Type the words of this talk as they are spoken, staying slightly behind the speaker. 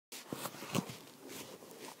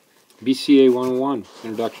BCA-101,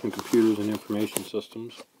 Introduction to Computers and Information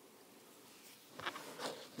Systems.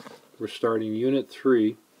 We're starting Unit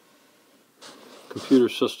 3, Computer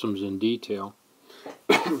Systems in Detail.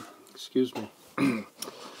 Excuse me.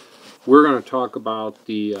 We're going to talk about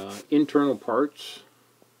the internal parts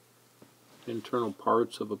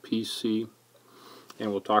of a PC, and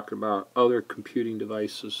we'll talk about other computing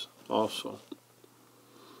devices also.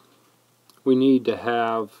 We need to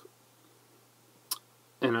have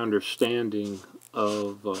an understanding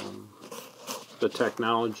of the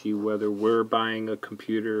technology, whether we're buying a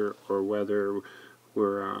computer or whether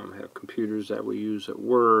we're have computers that we use at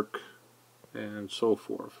work and so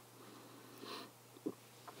forth.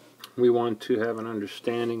 We want to have an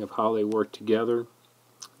understanding of how they work together,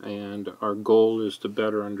 and our goal is to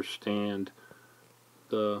better understand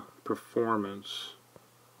the performance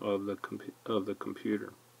of the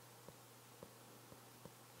computer.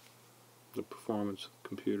 The performance of the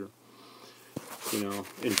computer,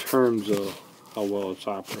 in terms of how well it's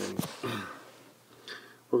operating.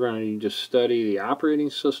 We're going to just study the operating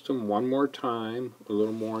system one more time, a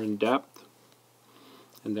little more in depth,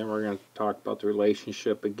 and then we're going to talk about the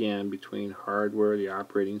relationship again between hardware, the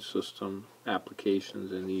operating system,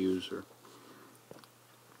 applications, and the user.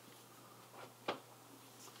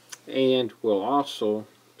 And we'll also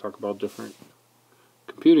talk about different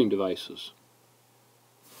computing devices.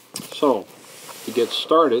 So, to get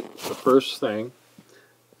started, the first thing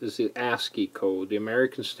is the ASCII code, the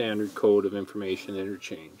American Standard Code of Information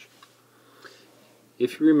Interchange.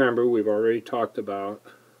 If you remember, we've already talked about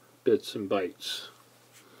bits and bytes.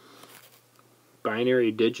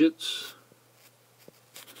 Binary digits,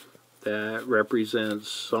 that represents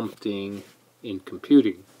something in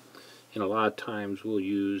computing. And a lot of times we'll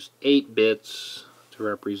use 8 bits to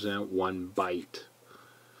represent 1 byte.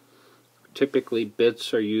 Typically,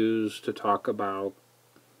 bits are used to talk about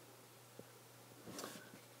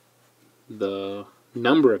the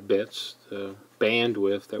number of bits, the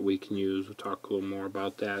bandwidth that we can use. We'll talk a little more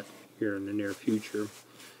about that here in the near future.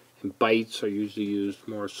 And bytes are usually used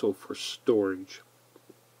more so for storage.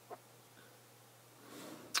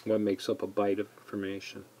 What makes up a byte of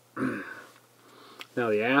information? Now,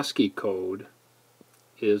 the ASCII code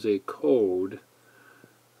is a code.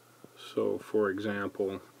 So, for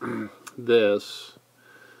example, if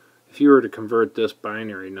you were to convert this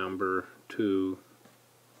binary number to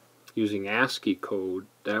using ASCII code,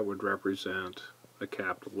 that would represent a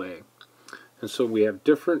capital A. And so we have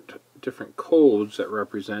different codes that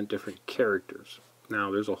represent different characters.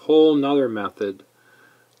 Now, there's a whole nother method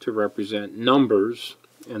to represent numbers,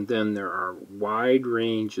 and then there are wide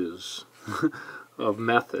ranges of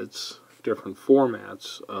methods, different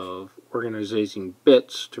formats of organizing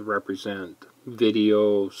bits to represent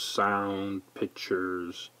video, sound,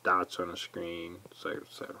 pictures, dots on a screen, etc.,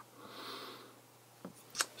 etc.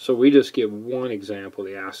 So we just give one example,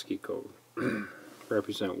 the ASCII code,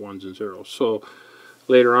 represent ones and zeros. So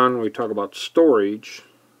later on when we talk about storage,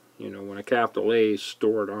 when a capital A is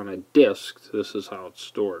stored on a disk, this is how it's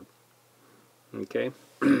stored. Okay?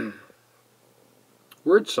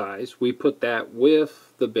 Word size, we put that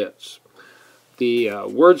with the bits. The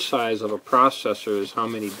word size of a processor is how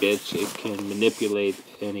many bits it can manipulate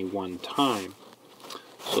at any one time.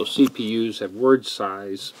 So CPUs have word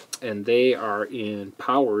size, and they are in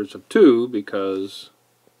powers of 2 because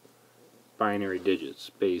binary digits,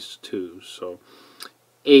 base 2. So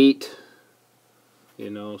 8,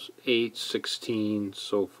 8, 16,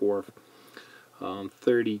 so forth,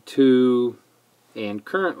 32, and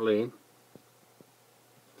currently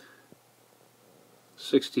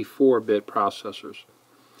 64-bit processors.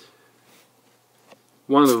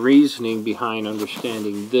 One of the reasoning behind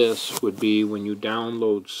understanding this would be when you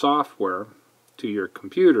download software to your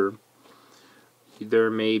computer, there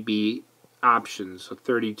may be options, a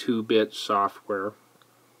 32-bit software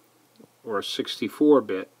or a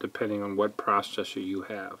 64-bit, depending on what processor you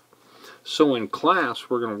have. So in class,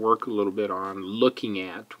 we're going to work a little bit on looking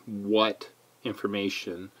at what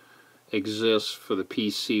information exists for the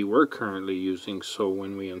PC we're currently using, so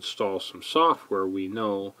when we install some software, we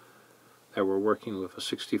know that we're working with a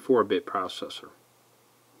 64-bit processor,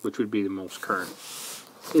 which would be the most current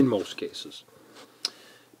in most cases.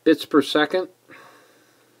 Bits per second,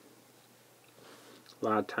 a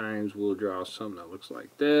lot of times we'll draw something that looks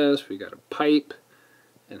like this. We got a pipe,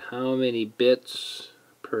 and how many bits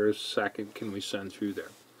per second can we send through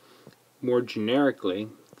there? More generically,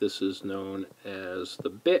 this is known as the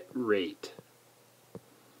bit rate.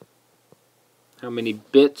 How many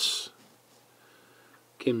bits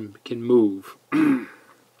can move?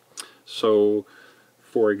 So,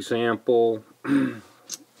 for example,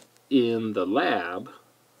 in the lab,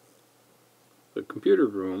 the computer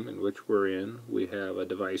room in which we're in, we have a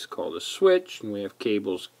device called a switch, and we have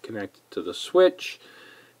cables connected to the switch,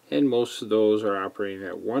 and most of those are operating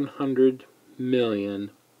at 100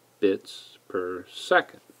 million bits per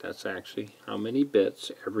second. That's actually how many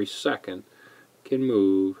bits every second can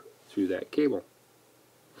move through that cable,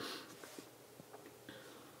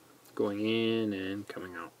 going in and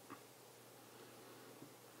coming out.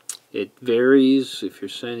 It varies if you're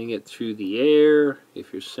sending it through the air,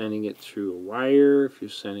 if you're sending it through a wire, if you're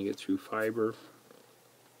sending it through fiber.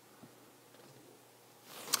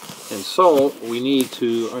 And so we need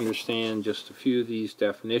to understand just a few of these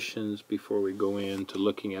definitions before we go into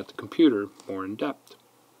looking at the computer more in depth.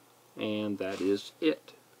 And that is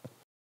it.